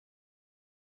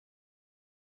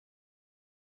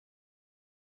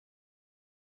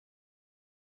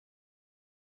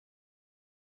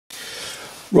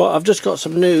Right, I've just got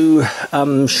some new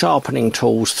sharpening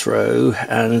tools through,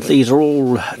 and these are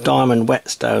all diamond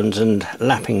whetstones and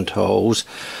lapping tools.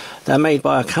 They're made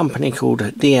by a company called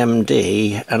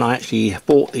DMD, and I actually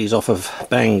bought these off of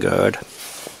Banggood.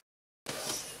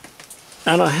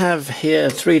 And I have here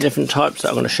 3 different types that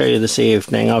I'm going to show you this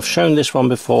evening. I've shown this one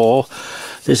before.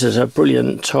 This is a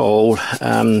brilliant tool,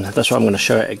 that's why I'm going to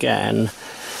show it again.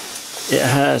 It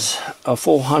has a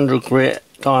 400 grit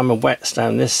diamond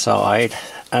whetstone this side,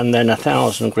 and then a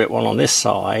 1000 grit one on this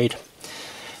side.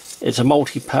 It's a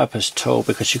multi-purpose tool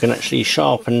because you can actually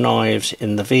sharpen knives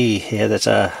in the V here. There's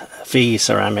a V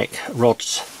ceramic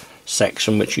rods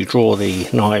section which you draw the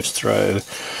knives through,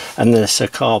 and there's a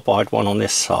carbide one on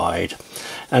this side.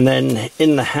 And then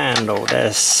in the handle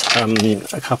there's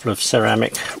a couple of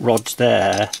ceramic rods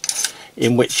there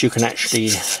in which you can actually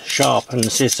sharpen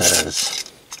scissors.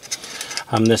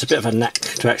 There's a bit of a knack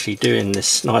to actually doing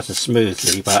this nice and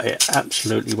smoothly, but it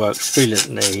absolutely works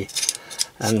brilliantly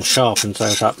and sharpens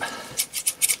those up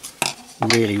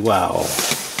really well.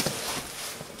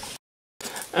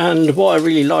 And what I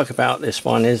really like about this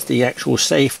one is the actual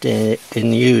safety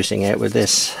in using it with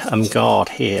this guard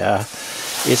here.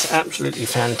 It's absolutely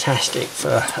fantastic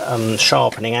for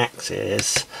sharpening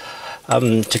axes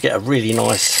to get a really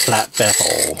nice flat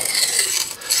bevel.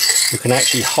 You can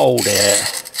actually hold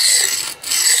it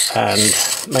and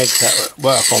make that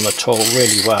work on the tool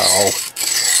really well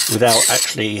without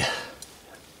actually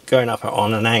going up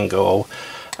on an angle,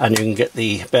 and you can get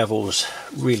the bevels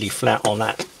really flat on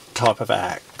that type of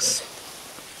axe.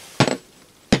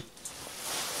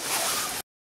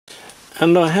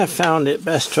 And I have found it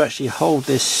best to actually hold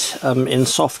this in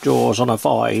soft jaws on a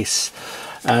vise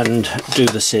and do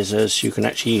the scissors. You can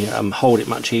actually hold it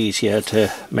much easier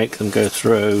to make them go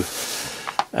through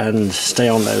and stay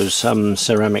on those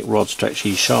ceramic rods to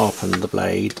actually sharpen the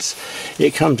blades.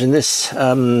 It comes in this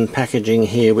packaging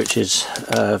here, which is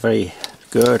very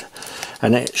good,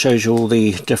 and it shows you all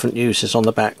the different uses on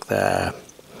the back there.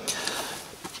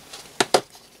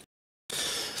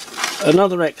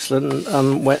 Another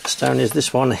excellent whetstone is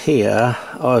this one here.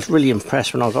 I was really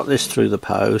impressed when I got this through the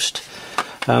post.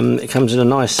 It comes in a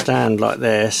nice stand like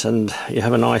this, and you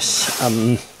have a nice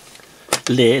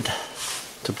lid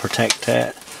to protect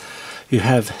it. You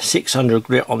have 600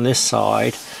 grit on this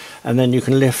side, and then you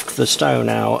can lift the stone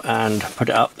out and put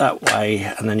it up that way,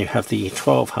 and then you have the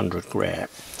 1200 grit.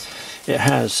 It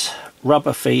has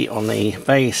rubber feet on the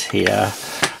base here,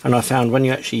 and I found when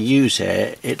you actually use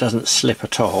it, it doesn't slip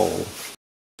at all.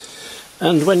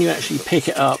 And when you actually pick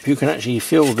it up, you can actually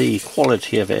feel the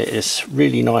quality of it. It's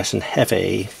really nice and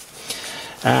heavy,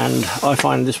 and I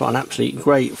find this one absolutely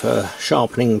great for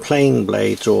sharpening plane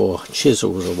blades or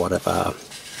chisels or whatever.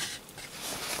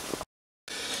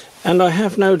 And I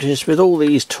have noticed with all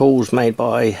these tools made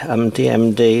by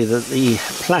DMD that the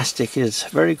plastic is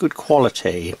very good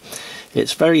quality.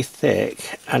 It's very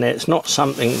thick, and it's not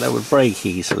something that would break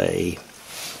easily.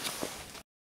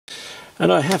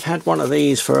 And I have had one of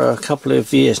these for a couple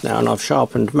of years now, and I've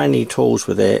sharpened many tools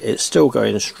with it. It's still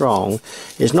going strong.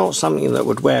 It's not something that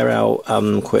would wear out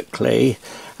quickly,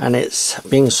 and it's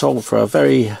being sold for a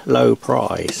very low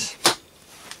price.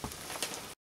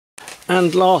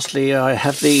 And lastly, I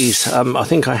have these, I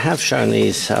think I have shown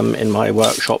these in my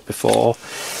workshop before.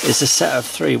 It's a set of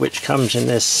 3 which comes in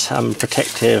this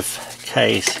protective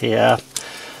case here,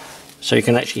 so you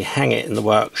can actually hang it in the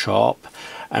workshop.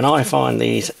 And I find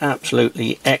these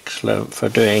absolutely excellent for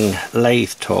doing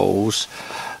lathe tools,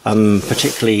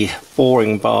 particularly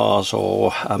boring bars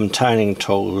or turning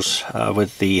tools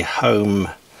with the home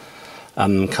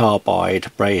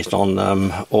carbide brazed on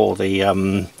them, or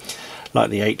the like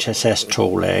the HSS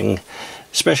tooling.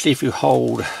 Especially if you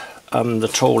hold the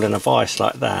tool in a vise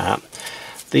like that,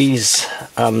 these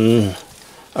are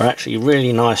actually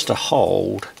really nice to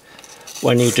hold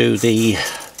when you do the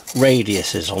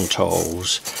radiuses on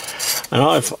tools. And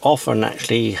I've often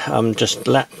actually just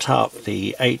lapped up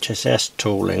the HSS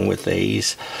tooling with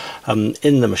these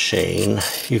in the machine.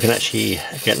 You can actually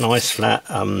get nice flat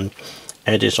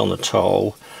edges on the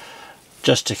tool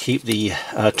just to keep the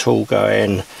tool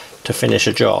going to finish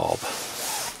a job.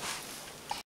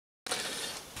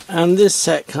 And this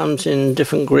set comes in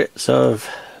different grits of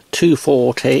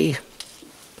 240,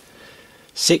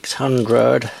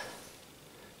 600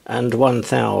 and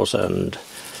 1000.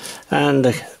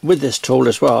 And with this tool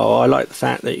as well, I like the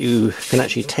fact that you can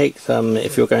actually take them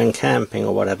if you're going camping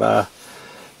or whatever.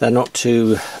 They're not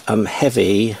too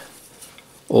heavy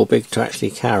or big to actually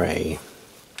carry.